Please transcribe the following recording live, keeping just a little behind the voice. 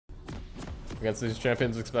against these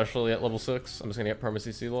champions, especially at level 6. I'm just gonna get perma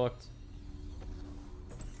CC locked.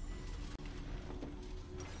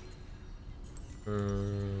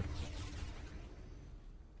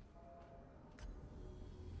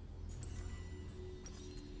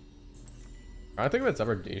 I don't think if it's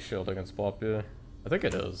ever D-shield against Poppy. I think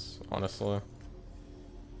it is, honestly.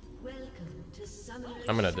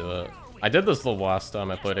 I'm gonna do it. I did this the last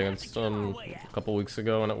time I played against him a couple weeks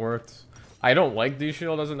ago and it worked. I don't like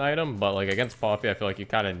D-shield as an item, but like against Poppy I feel like you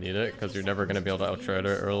kind of need it because you're never gonna be able to outtrade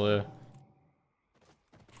her early.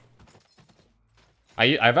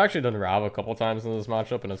 I've actually done Rav a couple times in this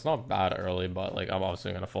matchup and it's not bad early, but like I'm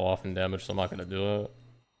obviously gonna fall off in damage, so I'm not gonna do it.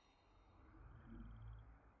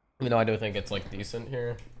 You know, I do think it's like decent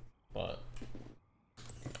here, but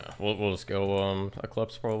yeah, we'll just go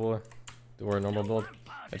Eclipse probably. Do our normal build.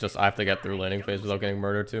 It's just I have to get through laning phase without getting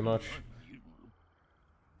murdered too much.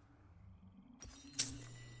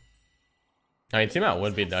 I mean, team out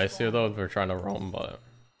would be nice here though if we're trying to roam, but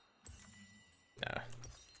yeah.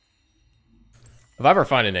 If I ever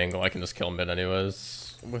find an angle, I can just kill mid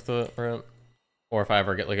anyways with it, right? Or if I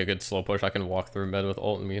ever get like a good slow push, I can walk through mid with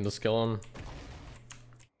ult and we can just kill him.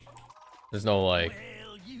 There's no like,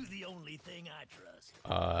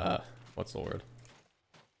 what's the word?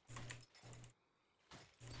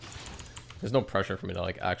 There's no pressure for me to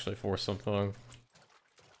like actually force something.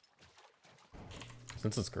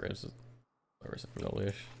 Since it's Graves, where is it from the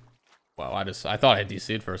leash? Wow, I thought I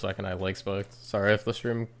DC'd for a second. I leg spiked. Sorry if the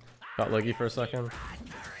stream got leggy for a second.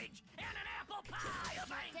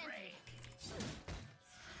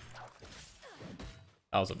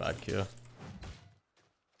 That was a bad Q.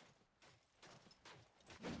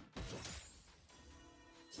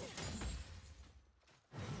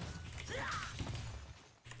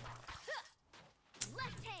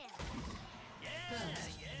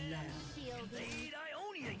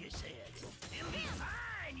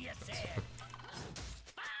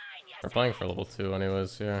 We're playing for level 2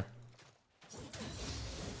 anyways, yeah.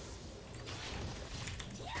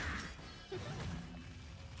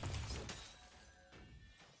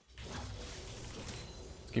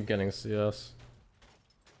 Let's keep getting CS.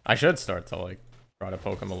 I should start to like try to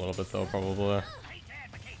poke him a little bit though, probably.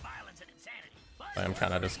 I'm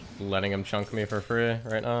kind of just letting him chunk me for free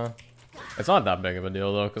right now. It's not that big of a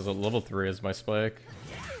deal though, because level 3 is my spike.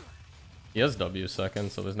 He has W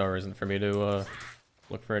second, so there's no reason for me to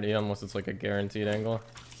look for an E unless it's like a guaranteed angle.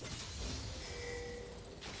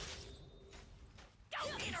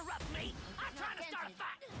 Don't interrupt me. I'm trying to start a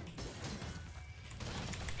fight.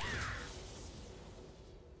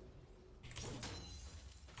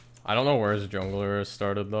 I don't know where his jungler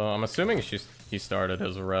started though. I'm assuming he started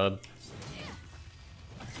his red.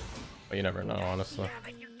 But you never know, honestly.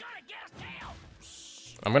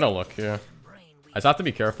 I'm gonna look here. I just have to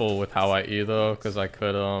be careful with how I E though, because I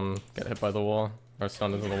could get hit by the wall. Or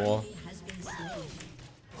stunned into the wall.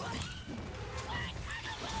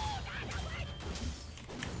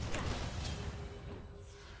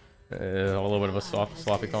 A little bit of a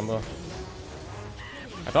sloppy combo.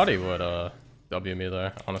 I thought he would W me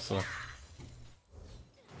there, honestly.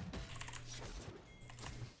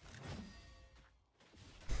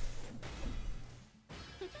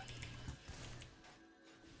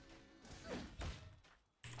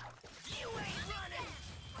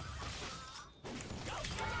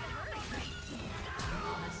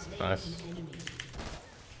 Nice.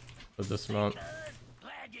 The dismount.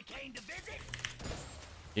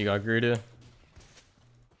 He got greedy.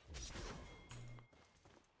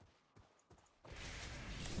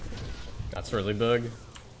 That's really big.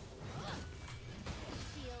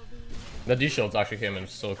 The D shields actually came in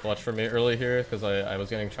so clutch for me early here because I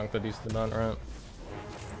was getting chunked a decent amount, right?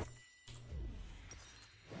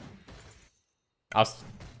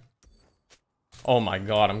 Oh my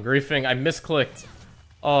god, I'm griefing. I misclicked.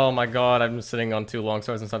 Oh my god, I'm sitting on 2 long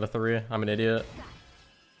swords instead of 3. I'm an idiot.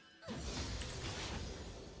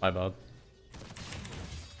 My bad.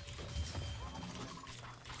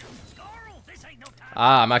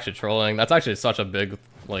 Ah, I'm actually trolling. That's actually such a big,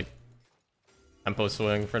 like, tempo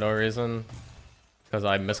swing for no reason. Because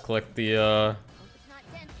I misclicked the,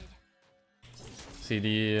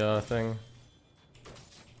 CD, thing.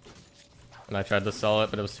 And I tried to sell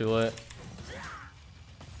it, but it was too late.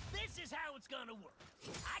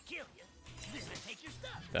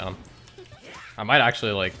 Damn. I might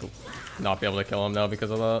actually, like, not be able to kill him now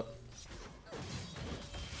because of that.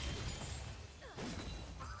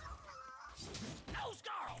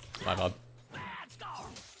 My bad.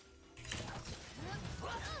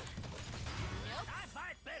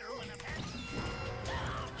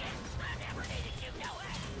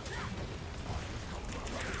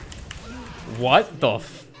 What the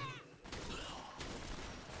f...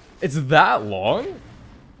 It's that long?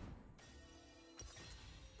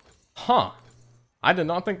 Huh. I did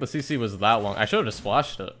not think the CC was that long. I should have just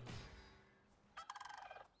flashed it.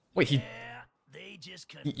 Wait, he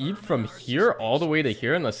E'd from here all the way to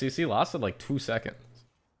here and the CC lasted like 2 seconds.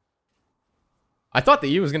 I thought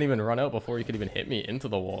the E was gonna even run out before he could even hit me into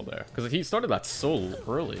the wall there. Because he started that so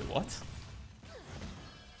early. What?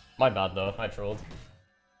 My bad though, I trolled.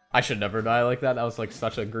 I should never die like that. That was like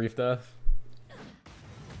such a grief death.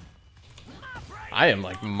 I am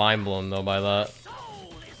like mind blown though by that.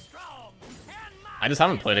 I just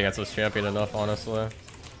haven't played against this champion enough, honestly,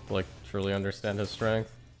 to like truly understand his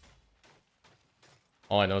strength.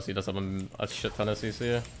 All I know is he does have a shit ton of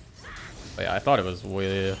CC. But yeah, I thought it was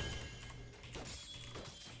way...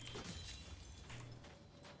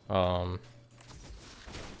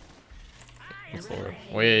 what's the word?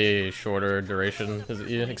 Way shorter duration his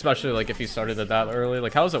E, especially like if he started it that early.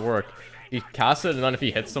 Like, how does it work? He casts it, and then if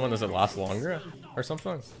he hits someone, does it last longer or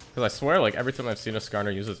something? Because I swear, like every time I've seen a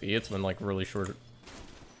Skarner use his E, it's been like really short.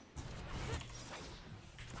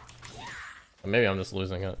 Maybe I'm just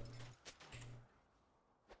losing it.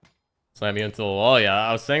 Slam me into the wall. Yeah,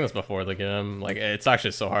 I was saying this before the game. Like, it's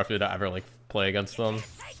actually so hard for me to ever like play against them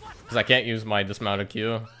because I can't use my dismounted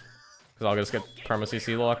Q because I'll just get perma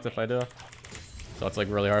CC locked if I do. So it's like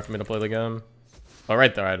really hard for me to play the game. But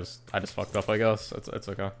right there, I just fucked up. I guess it's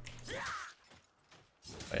okay.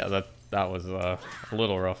 But yeah, that was a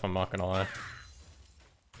little rough. I'm not gonna lie.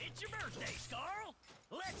 It's your birthday, Scarl.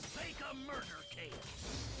 Let's bake a murder cake.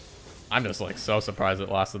 I'm just like so surprised it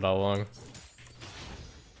lasted that long.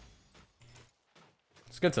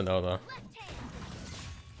 It's good to know though.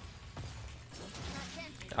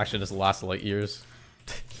 Actually, just lasted like years.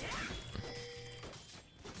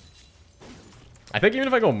 I think even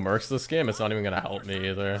if I go Mercs this game, it's not even gonna help me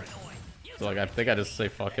either. So like, I think I just say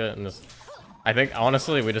fuck it and just. I think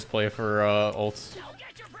honestly, we just play for ults.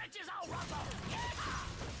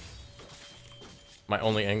 My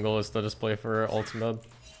only angle is to just play for ults mid.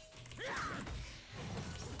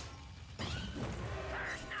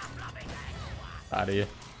 Addy.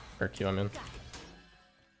 Or Q, I mean.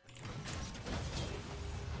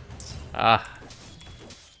 Ah.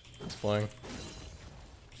 It's playing.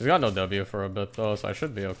 She's got no W for a bit though, so I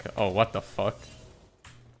should be okay. Oh, what the fuck?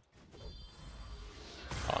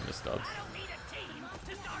 Oh, I'm just dead.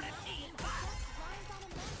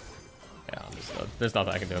 Yeah, I'm just dead. There's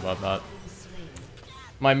nothing I can do about that.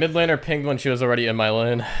 My mid laner pinged when she was already in my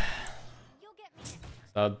lane.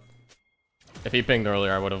 Sad. If he pinged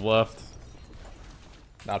earlier, I would have left.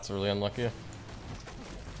 That's really unlucky.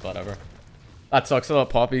 Whatever. That sucks that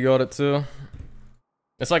Poppy got it too.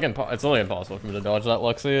 It's like it's only impossible for me to dodge that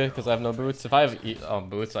Luxie because I have no boots. If I have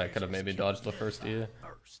boots, I could have maybe dodged the first E,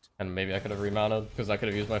 and maybe I could have remounted because I could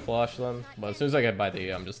have used my flash then. But as soon as I get by the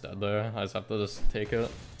E, I'm just dead there. I just have to just take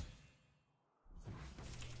it.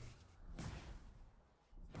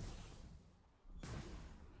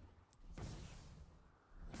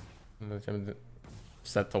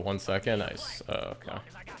 Set to 1 second. Nice. Okay.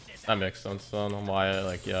 That makes sense then on why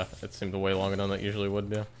like yeah, it seemed way longer than it usually would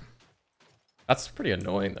be. That's pretty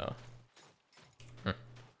annoying though.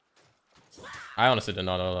 I honestly did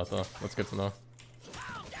not know that though. That's good to know.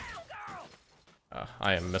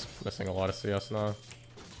 I am missing a lot of CS now.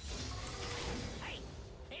 Hey,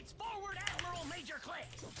 it's forward Admiral Major Kled.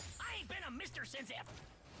 I ain't been a mister since ever.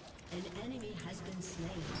 An enemy has been slain.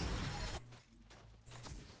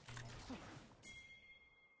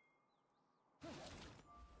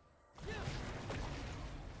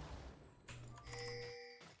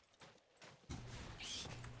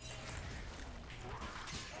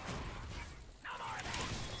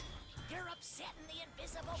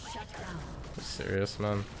 Serious,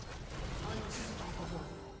 man.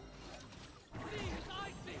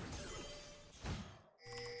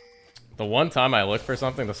 The one time I look for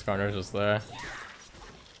something, the Skarner's just there.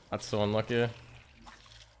 That's so unlucky.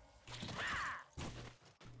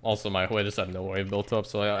 Also, my Hui just had no wave built up,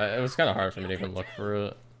 so it was kind of hard for me to even look for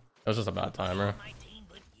it. It was just a bad timer.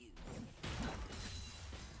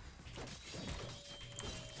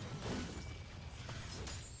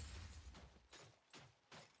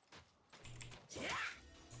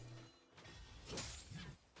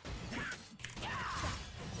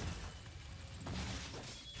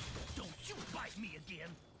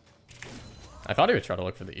 I thought he would try to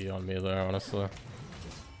look for the E on me there, honestly.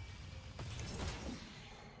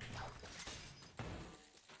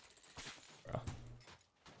 Bro.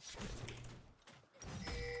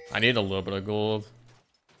 I need a little bit of gold.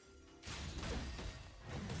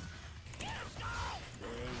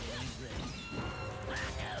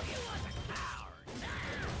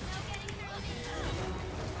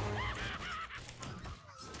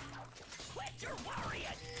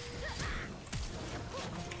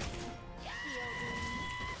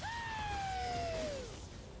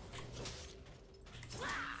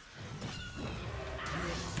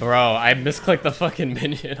 Bro, I misclicked the fucking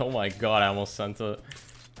minion. Oh my god, I almost sent it.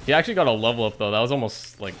 He actually got a level up though. That was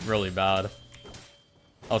almost like really bad.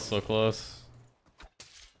 I was so close.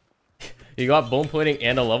 He got bone plating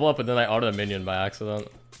and a level up, and then I autoed a minion by accident.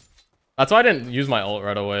 That's why I didn't use my ult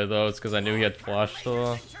right away though. It's because I knew he had flash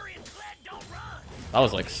still. That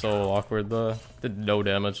was like so awkward though. Did no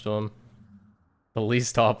damage to him. The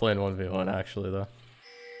least top lane 1v1 actually though.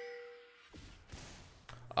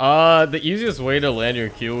 The easiest way to land your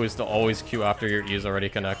Q is to always Q after your E is already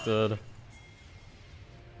connected.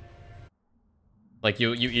 Like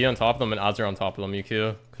you E on top of them and as you're on top of them you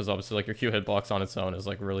Q, because obviously like your Q hitbox on its own is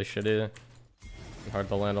like really shitty and hard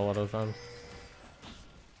to land a lot of the time.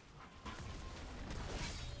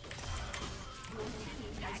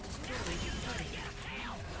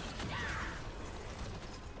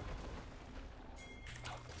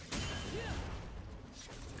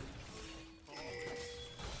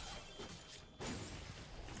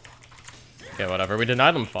 Okay, whatever. We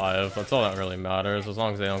denied them 5. That's all that really matters, as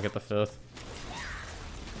long as they don't get the 5th.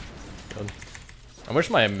 Good. I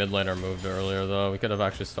wish my mid laner moved earlier, though. We could have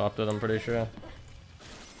actually stopped it, I'm pretty sure.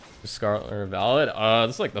 Scarlet or Valid?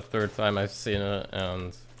 This is like the 3rd time I've seen it,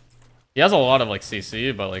 and... He has a lot of, like,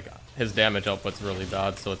 CC, but, like, his damage output's really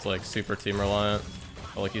bad, so it's, like, super team reliant.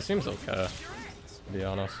 But, like, he seems okay, to be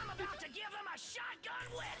honest.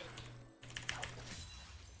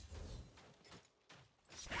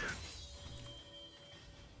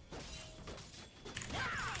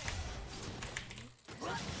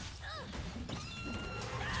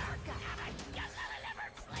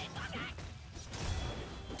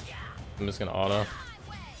 I'm just gonna auto.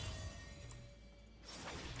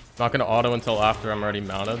 Not gonna auto until after I'm already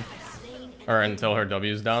mounted. Or until her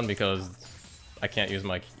W's down, because I can't use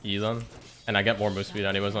my E then. And I get more move speed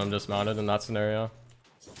anyways when I'm dismounted in that scenario.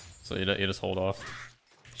 So you just hold off.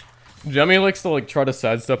 Jemmy likes to like try to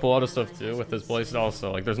sidestep a lot of stuff too with his playstyle,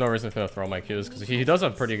 so like there's no reason for him to throw my Qs, because he does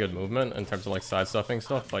have pretty good movement in terms of like sidestepping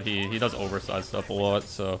stuff, but he does over sidestep a lot,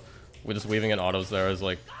 so we're just weaving in autos there is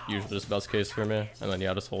like usually just best case for me, and then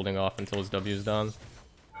yeah, just holding off until his W's done.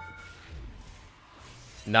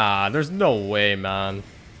 Nah, there's no way, man.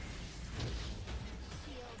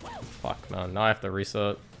 Fuck, man. Now I have to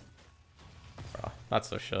reset. Bro, that's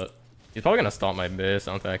so shit. He's probably gonna stomp my base.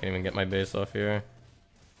 I don't think I can even get my base off here.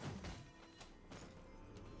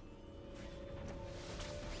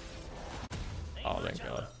 Oh, thank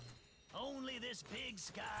God. Only this big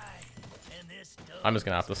sky and this I'm just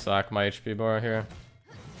gonna have to sack my HP bar here.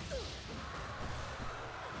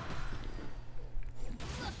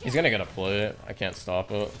 He's gonna get a play. I can't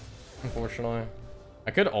stop it, unfortunately.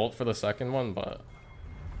 I could ult for the second one, but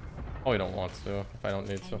oh, we don't want to if I don't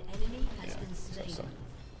need to. Yeah, so.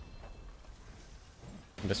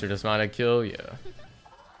 Mr. Dismounted kill, yeah.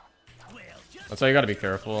 That's why you gotta be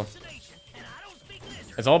careful.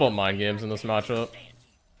 It's all about mind games in this matchup.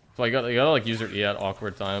 So you gotta like use your E at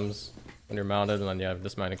awkward times when you're mounted, and then you have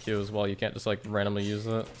dismounted Q as well. You can't just like randomly use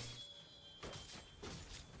it.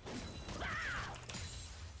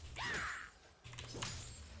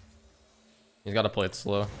 He's gotta play it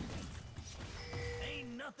slow. Ain't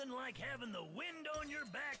nothing like having the wind on your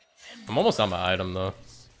back and I'm almost on my item though.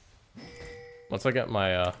 Once I get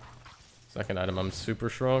my second item, I'm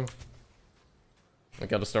super strong. I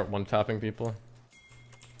gotta start one-tapping people.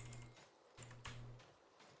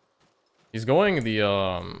 He's going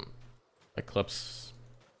the Eclipse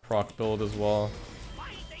proc build as well.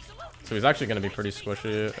 So he's actually gonna be pretty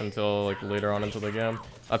squishy until like later on into the game.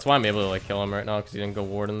 That's why I'm able to like kill him right now, because he didn't go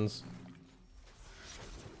Wardens.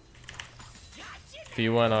 If he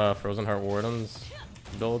went Frozen Heart Wardens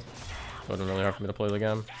build, it would have been really hard for me to play the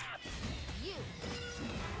game.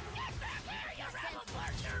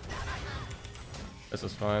 This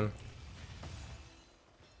is fine.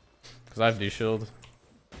 Because I have D-Shield.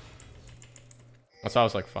 That's why I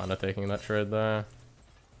was like fine at taking that trade there.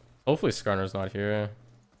 Hopefully Skarner's not here.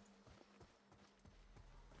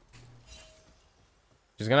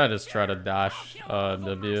 She's gonna just try to dash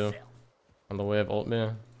W on the way of ult me.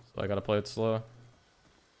 So I gotta play it slow.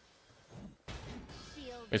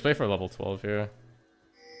 Let's play for level 12 here.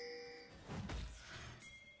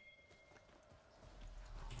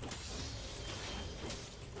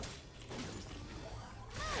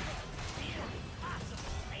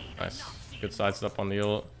 Nice. Good sidestep on the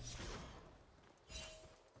ult.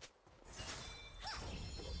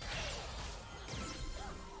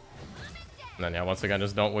 And then yeah, once again,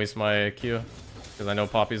 just don't waste my Q, because I know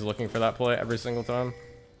Poppy's looking for that play every single time.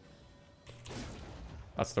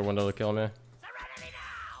 That's their window to kill me.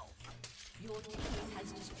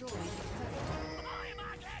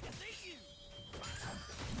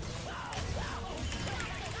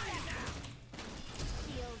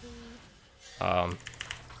 I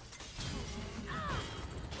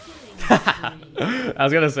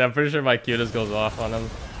was gonna say, I'm pretty sure my Q just goes off on him.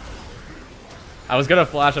 I was gonna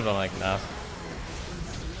flash him, but I'm like, nah.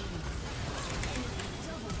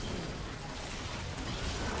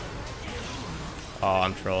 Oh,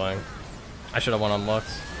 I'm trolling. I should have won on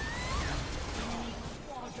Lux.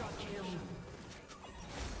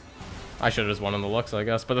 I should have just won on the Lux, I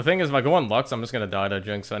guess. But the thing is, if I go on Lux, I'm just gonna die to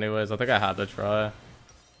Jinx anyways. I think I had to try.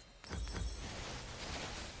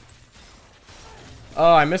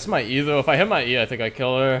 Oh, I missed my E though. If I hit my E, I think I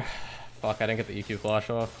kill her. Fuck, I didn't get the EQ flash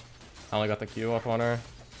off. I only got the Q off on her.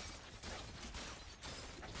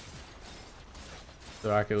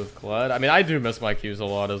 Directly with Kled. I mean, I do miss my Qs a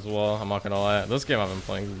lot as well. I'm not gonna lie. This game I've been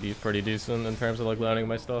playing pretty decent in terms of like learning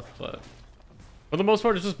my stuff, but for the most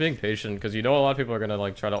part, it's just being patient because you know a lot of people are gonna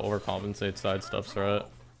like try to overcompensate side steps, right?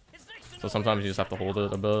 So sometimes you just have to hold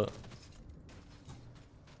it a bit.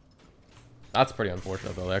 That's pretty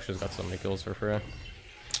unfortunate though. They actually just got so many kills for free.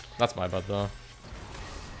 That's my bad though.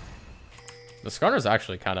 The Skarner's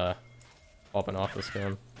actually kind of popping off this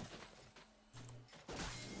game.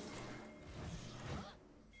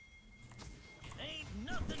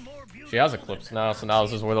 She has Eclipse now, so now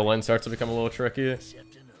this is where the lane starts to become a little tricky.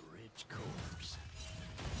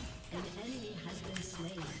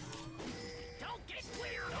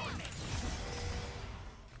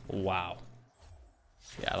 Wow.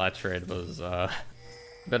 Yeah, that trade was a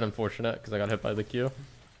bit unfortunate because I got hit by the Q.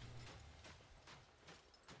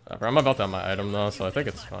 I'm about to have my item though, so I think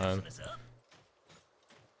it's fine.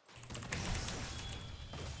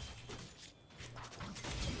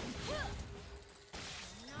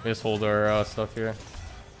 We just hold our stuff here.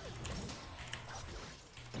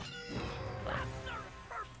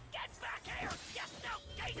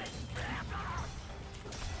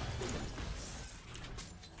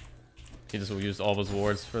 He just used all of his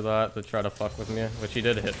wards for that to try to fuck with me, which he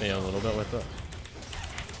did hit me a little bit with it.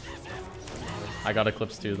 I got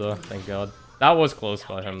Eclipse too though, thank god. That was close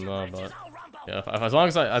by him though, but yeah, as long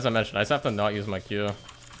as I mentioned, I just have to not use my Q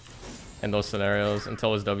in those scenarios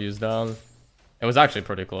until his W's down. It was actually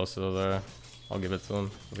pretty close though there. I'll give it to him.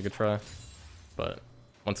 It was a good try. But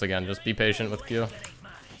once again, just be patient with Q.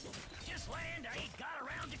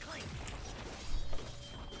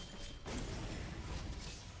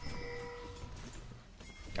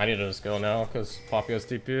 I need to just go now because Poppy has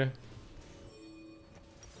TP.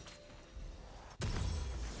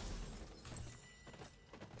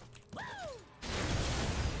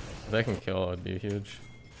 If they can kill, it would be huge.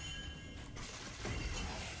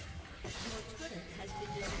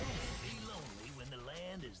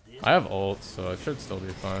 I have ult, so it should still be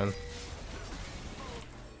fine.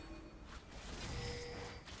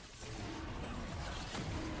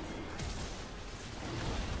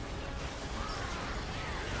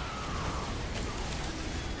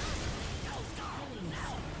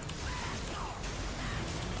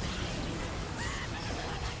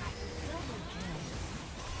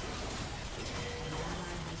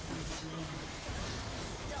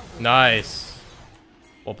 Nice.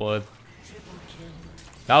 Well played.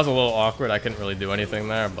 That was a little awkward. I couldn't really do anything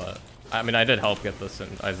there, but I mean, I did help get this in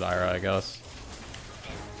Izira, I guess.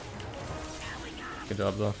 Good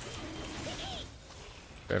job, though.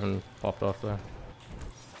 Draven popped off there.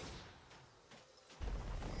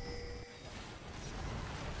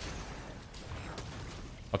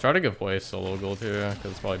 I'll try to give Way solo gold here,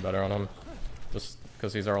 because it's probably better on him. Just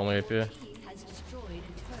because he's our only AP.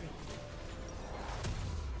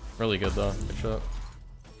 Really good, though. Good shot.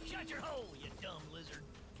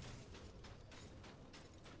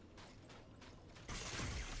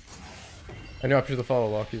 I knew after the follow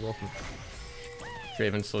lock, you're welcome.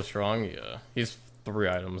 Draven's so strong, yeah. He's 3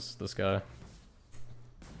 items, this guy.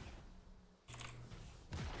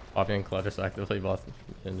 Poppy and Kled just actively bought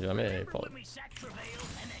in Jemmy.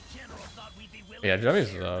 Yeah,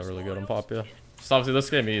 Jemmy's really good on Poppy. So obviously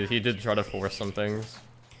this game, he did try to force some things.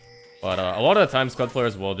 But a lot of the time, Scud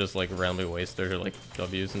players will just like randomly waste their like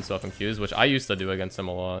W's and stuff and Q's, which I used to do against him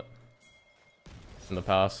a lot in the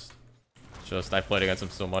past. Just I played against him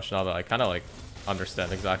so much now that I kind of like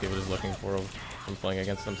understand exactly what he's looking for from playing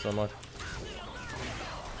against him so much.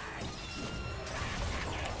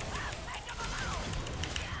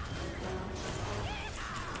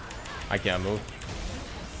 I can't move.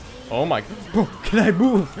 Oh my, bro, can I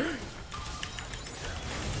move?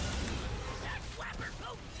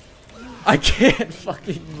 I can't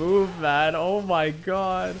fucking move, man. Oh my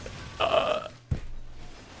god.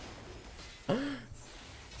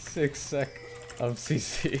 6 sec of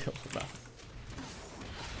CC.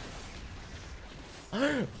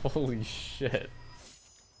 Holy shit.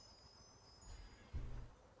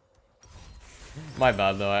 My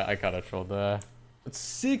bad though, I kind of trolled there. It's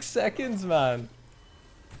 6 seconds, man.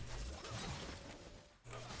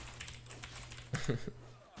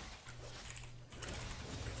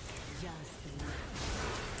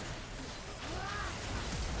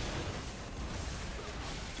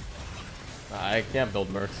 I can't build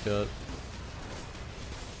mercs yet.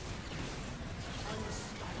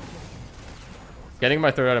 Getting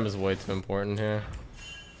my third item is way too important here.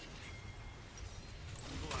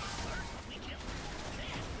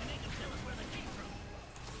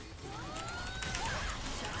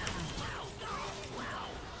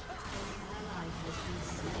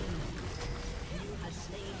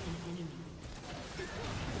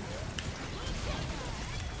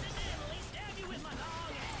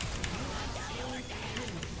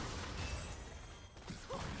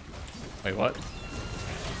 Wait, what?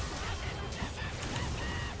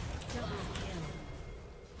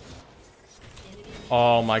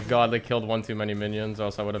 Oh my god, they killed one too many minions, or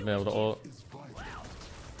else I would have been able to ult.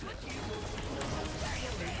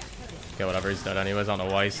 Okay, whatever, he's dead anyways. I don't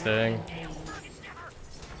know why he's staying.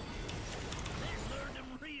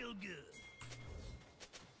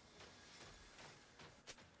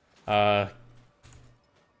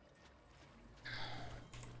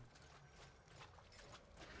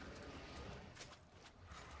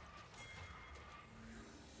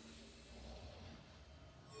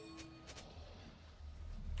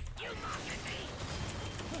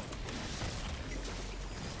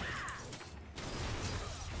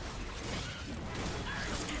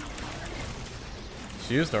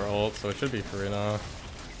 She used her ult, so it should be free now.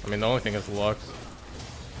 I mean, the only thing is Lux.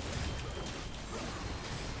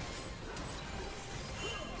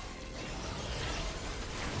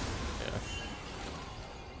 Yeah.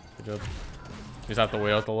 Good job. You just have to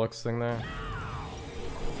wait out the Lux thing there.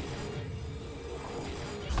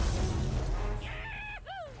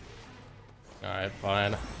 Alright,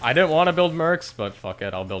 fine. I didn't want to build mercs, but fuck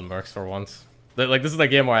it, I'll build mercs for once. Like, this is the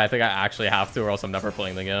game where I think I actually have to, or else I'm never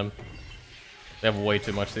playing the game. They have way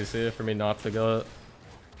too much CC for me not to go it.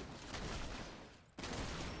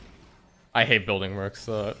 I hate building mercs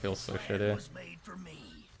though, it feels so shitty. Was made for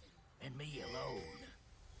me, and me alone.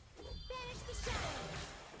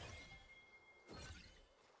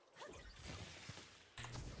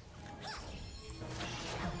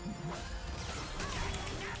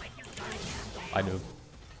 I knew.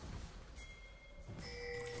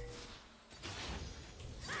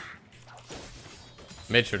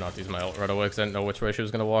 Made sure not to use my ult right away because I didn't know which way she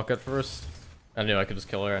was going to walk at first. I knew I could just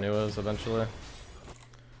kill her anyways eventually.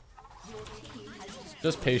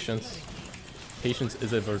 Just patience. Patience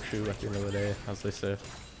is a virtue at the end of the day, as they say.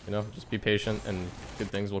 You know, just be patient and good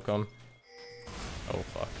things will come. Oh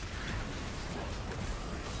fuck.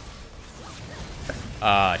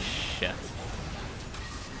 Ah shit.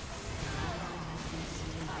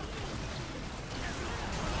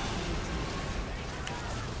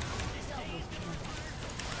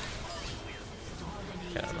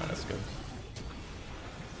 Yeah, man, that's good.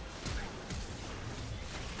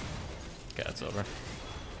 Okay, it's over.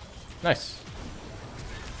 Nice.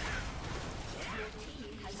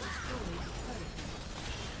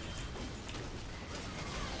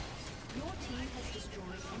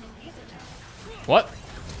 What?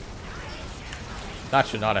 That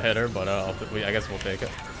should not have hit her, but I guess we'll take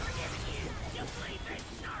it.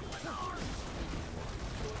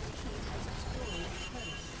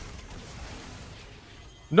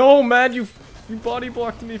 No, man, you body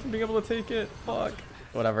blocked me from being able to take it. Fuck.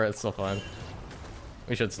 Whatever, it's still fine.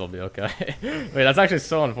 We should still be okay. Wait, that's actually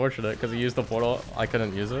so unfortunate because he used the portal. I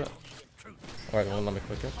couldn't use it. Alright, well, let me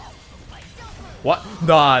click it. What?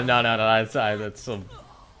 No,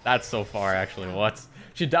 that's so far actually. What?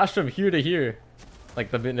 She dashed from here to here.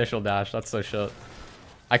 Like the initial dash. That's so shit.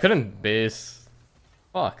 I couldn't base.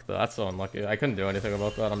 Fuck, though, that's so unlucky. I couldn't do anything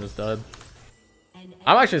about that. I'm just dead.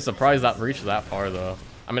 I'm actually surprised that reached that far though.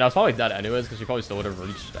 I mean, I was probably dead anyways because she probably still would have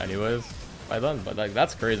reached anyways by then. But like,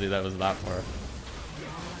 that's crazy that it was that far.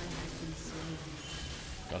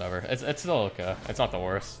 Whatever. It's still okay. It's not the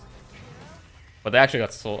worst. But they actually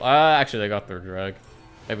got sold. Actually, they got their drag.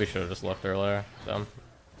 Maybe we should have just left earlier. Dumb.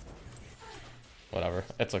 Whatever.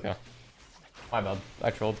 It's okay. My bad.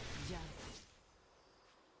 I trolled.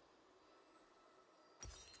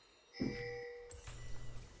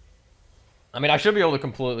 I mean, I should be able to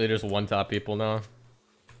completely just one-tap people now.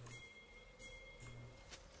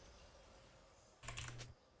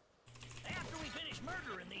 After we finish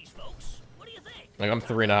murdering these folks, what do you think? Like, I'm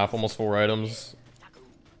 3.5, almost 4 items.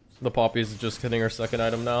 The Poppy's just hitting her second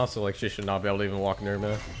item now, so like she should not be able to even walk near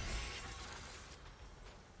me.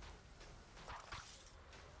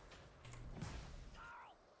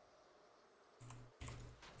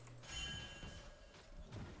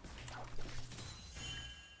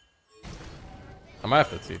 might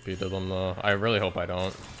have to TP to them though. I really hope I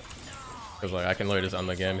don't. Because like I can literally just end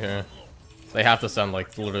the game here. They have to send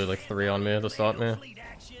like literally like 3 on me to stop me.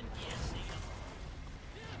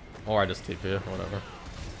 Or I just TP, whatever.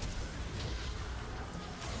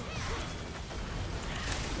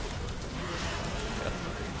 Yeah.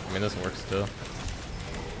 I mean this works too.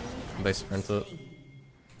 They sprint it.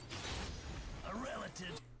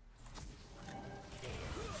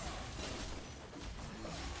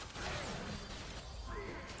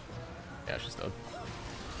 Yeah, she's dead.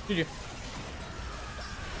 GG.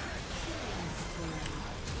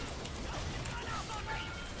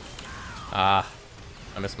 Ah,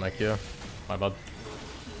 I missed my Q. My bad.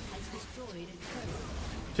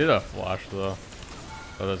 She did a flash though.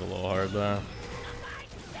 That is a little hard there.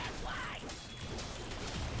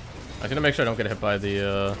 I need to make sure I don't get hit by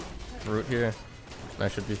the root here.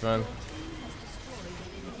 That should be fine.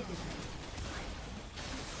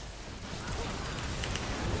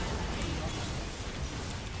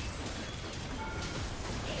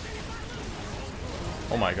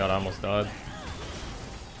 Oh my god, I almost died.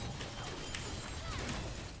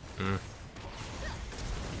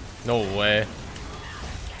 No way.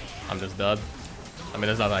 I'm just dead. I mean,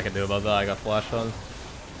 there's nothing I can do about that. I got flashed on.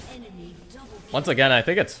 Once again, I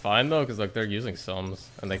think it's fine though, because like they're using sums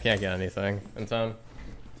and they can't get anything in time.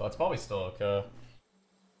 So it's probably still okay.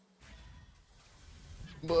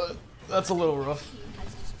 But that's a little rough.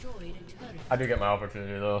 I do get my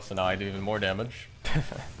opportunity though, so now I do even more damage.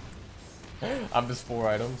 I'm just 4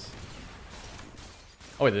 items.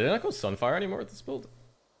 Oh wait, did they not go Sunfire anymore with this build?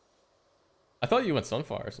 I thought you went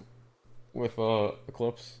Sunfire with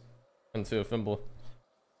Eclipse into Fimble.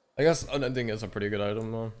 I guess Unending is a pretty good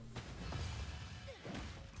item though.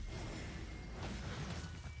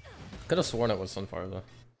 Could have sworn it was Sunfire though.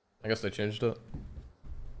 I guess they changed it.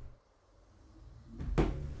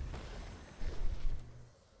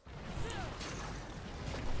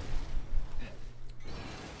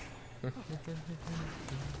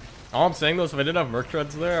 All I'm saying though is if I didn't have Merc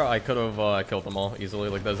Treads there, I could have killed them all easily.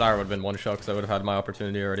 Like the Zyra would have been one shot because I would have had my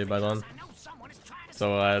opportunity already by then.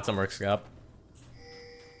 So it's a Merc scap.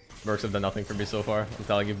 Mercs have done nothing for me so far. I'm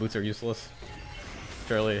telling you, boots are useless.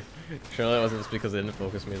 Surely it wasn't just because they didn't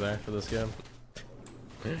focus me there for this game.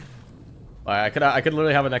 I could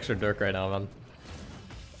literally have an extra Dirk right now, man.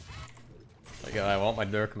 Like I want my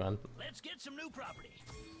Dirk, man. Let's get some new property.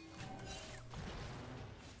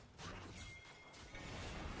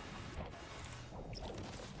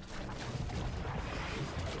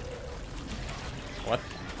 What?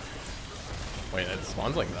 Wait, it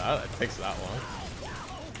spawns like that? It takes that long.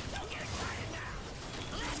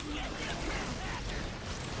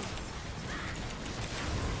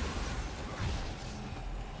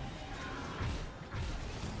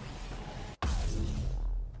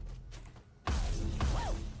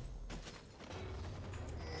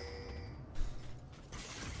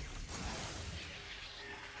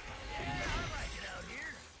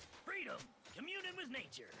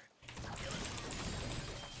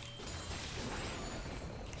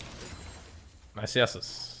 My CS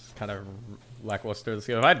is kind of lackluster this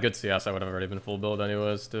game. If I had good CS, I would have already been full build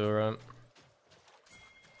anyways, too, right?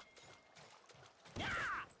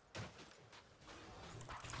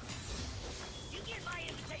 You get my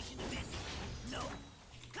invitation to visit? No,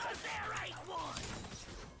 'cause there ain't one.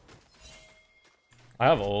 I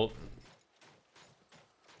have ult.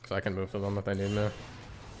 So I can move to them if they need me.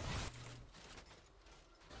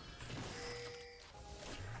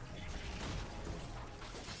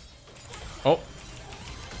 Oh.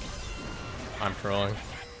 I'm trolling.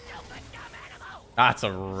 That's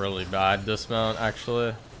a really bad dismount,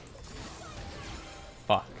 actually.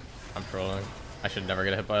 Fuck. I'm trolling. I should never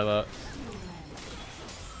get hit by that.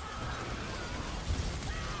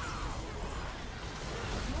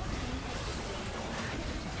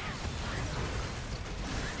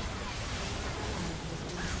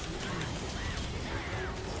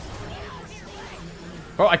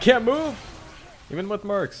 Oh, I can't move! Even with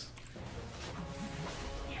mercs.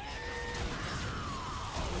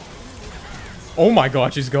 Oh my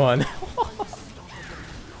god, she's gone.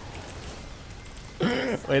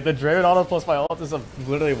 Wait, the Draven auto plus my ult is a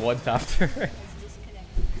literally one tap turret.